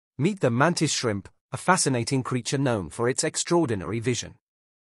Meet the mantis shrimp, a fascinating creature known for its extraordinary vision.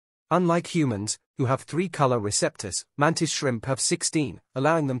 Unlike humans, who have 3 color receptors, mantis shrimp have 16,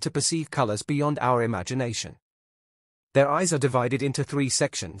 allowing them to perceive colors beyond our imagination. Their eyes are divided into 3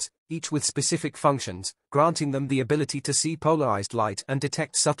 sections, each with specific functions, granting them the ability to see polarized light and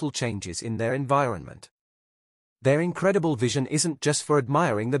detect subtle changes in their environment. Their incredible vision isn't just for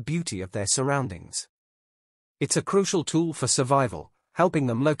admiring the beauty of their surroundings. It's a crucial tool for survival, helping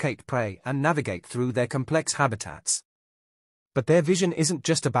them locate prey and navigate through their complex habitats. But their vision isn't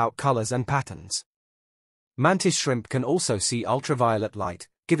just about colors and patterns. Mantis shrimp can also see ultraviolet light,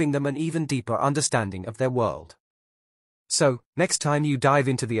 giving them an even deeper understanding of their world. So, next time you dive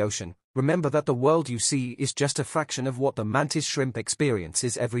into the ocean, remember that the world you see is just a fraction of what the mantis shrimp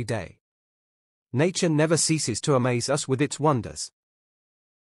experiences every day. Nature never ceases to amaze us with its wonders.